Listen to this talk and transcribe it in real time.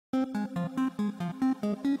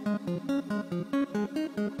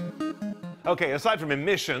Okay, aside from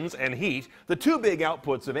emissions and heat, the two big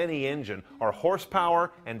outputs of any engine are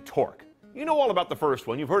horsepower and torque. You know all about the first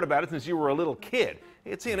one. You've heard about it since you were a little kid.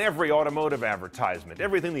 It's in every automotive advertisement.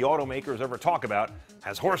 Everything the automakers ever talk about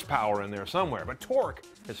has horsepower in there somewhere. But torque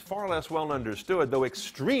is far less well understood, though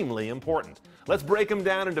extremely important. Let's break them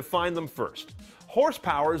down and define them first.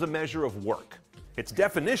 Horsepower is a measure of work. Its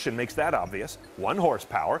definition makes that obvious. 1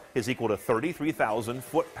 horsepower is equal to 33,000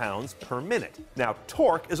 foot-pounds per minute. Now,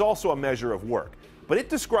 torque is also a measure of work, but it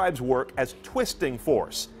describes work as twisting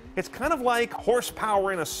force. It's kind of like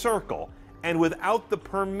horsepower in a circle, and without the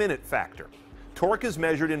per minute factor. Torque is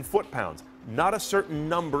measured in foot-pounds, not a certain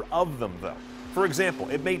number of them, though. For example,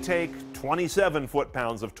 it may take 27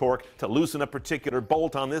 foot-pounds of torque to loosen a particular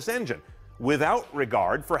bolt on this engine, without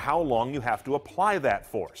regard for how long you have to apply that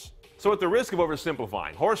force. So at the risk of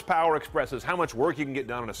oversimplifying, horsepower expresses how much work you can get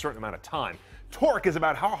done in a certain amount of time. Torque is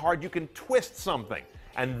about how hard you can twist something.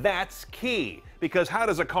 And that's key, because how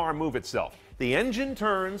does a car move itself? The engine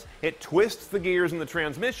turns, it twists the gears in the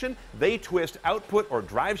transmission, they twist output or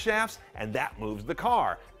drive shafts, and that moves the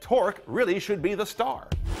car. Torque really should be the star.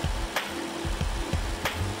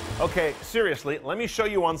 Okay, seriously, let me show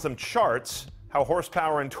you on some charts how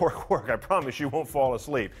horsepower and torque work. I promise you won't fall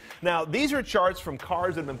asleep. Now, these are charts from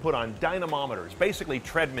cars that have been put on dynamometers, basically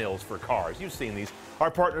treadmills for cars. You've seen these. Our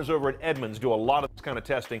partners over at Edmunds do a lot of this kind of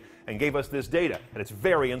testing and gave us this data, and it's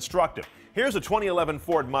very instructive. Here's a 2011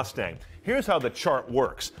 Ford Mustang. Here's how the chart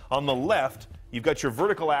works. On the left, you've got your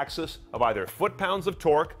vertical axis of either foot-pounds of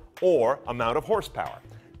torque or amount of horsepower.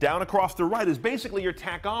 Down across the right is basically your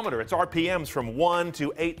tachometer. It's RPMs from 1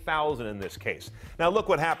 to 8,000 in this case. Now look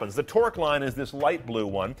what happens. The torque line is this light blue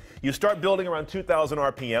one. You start building around 2,000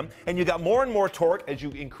 RPM, and you got more and more torque as you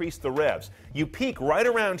increase the revs. You peak right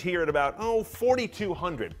around here at about,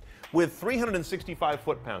 4,200 with 365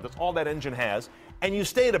 foot-pounds. That's all that engine has. And you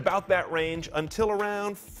stay at about that range until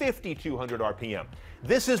around 5,200 RPM.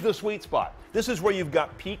 This is the sweet spot. This is where you've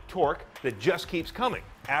got peak torque that just keeps coming.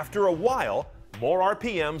 After a while, more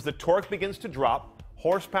RPMs, the torque begins to drop,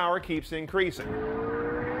 horsepower keeps increasing.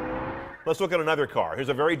 Let's look at another car. Here's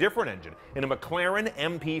a very different engine in a McLaren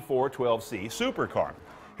MP412C supercar.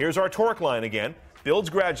 Here's our torque line again. Builds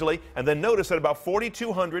gradually, and then notice at about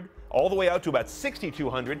 4,200 all the way out to about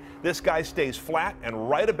 6,200, this guy stays flat and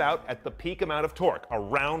right about at the peak amount of torque,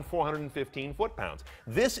 around 415 foot-pounds.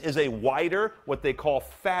 This is a wider, what they call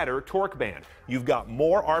fatter torque band. You've got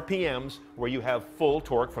more RPMs where you have full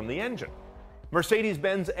torque from the engine.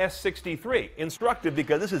 Mercedes-Benz S63, instructive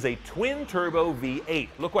because this is a twin-turbo V8.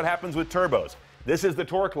 Look what happens with turbos. This is the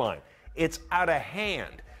torque line. It's out of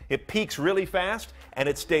hand. It peaks really fast, and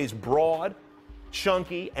it stays broad,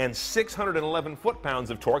 chunky, and 611 foot-pounds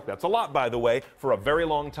of torque. That's a lot, by the way, for a very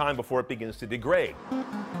long time before it begins to degrade.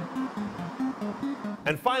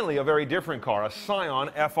 And finally, a very different car, a Scion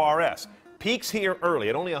FRS. Peaks here early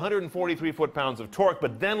at only 143 foot-pounds of torque,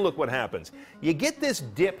 but then look what happens. You get this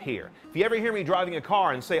dip here. If you ever hear me driving a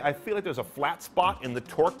car and say, I feel like there's a flat spot in the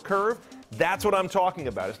torque curve, that's what I'm talking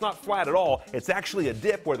about. It's not flat at all. It's actually a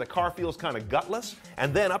dip where the car feels kind of gutless,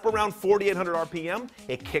 and then up around 4,800 RPM,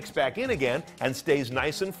 it kicks back in again and stays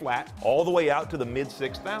nice and flat all the way out to the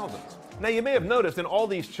mid-6,000s. Now, you may have noticed in all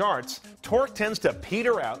these charts, torque tends to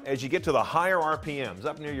peter out as you get to the higher RPMs,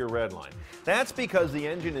 up near your red line. That's because the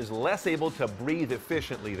engine is less able to breathe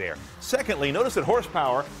efficiently there. Secondly, notice that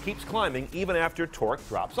horsepower keeps climbing even after torque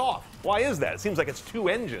drops off. Why is that? It seems like it's two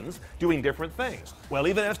engines doing different things. Well,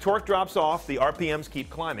 even as torque drops off, the RPMs keep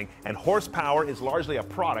climbing, and horsepower is largely a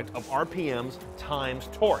product of RPMs times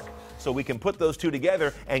torque. So we can put those two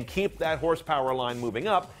together and keep that horsepower line moving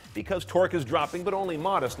up because torque is dropping, but only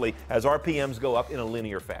modestly, as RPMs go up in a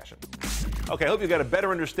linear fashion. Okay, I hope you've got a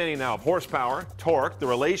better understanding now of horsepower, torque, the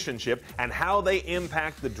relationship, and how they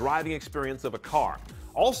impact the driving experience of a car.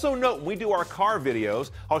 Also note, when we do our car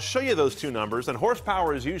videos, I'll show you those two numbers, and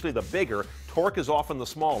horsepower is usually the bigger, torque is often the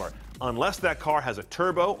smaller, unless that car has a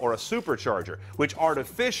turbo or a supercharger, which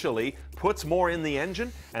artificially puts more in the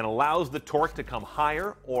engine and allows the torque to come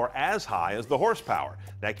higher or as high as the horsepower.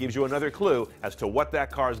 That gives you another clue as to what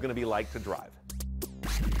that car is going to be like to drive.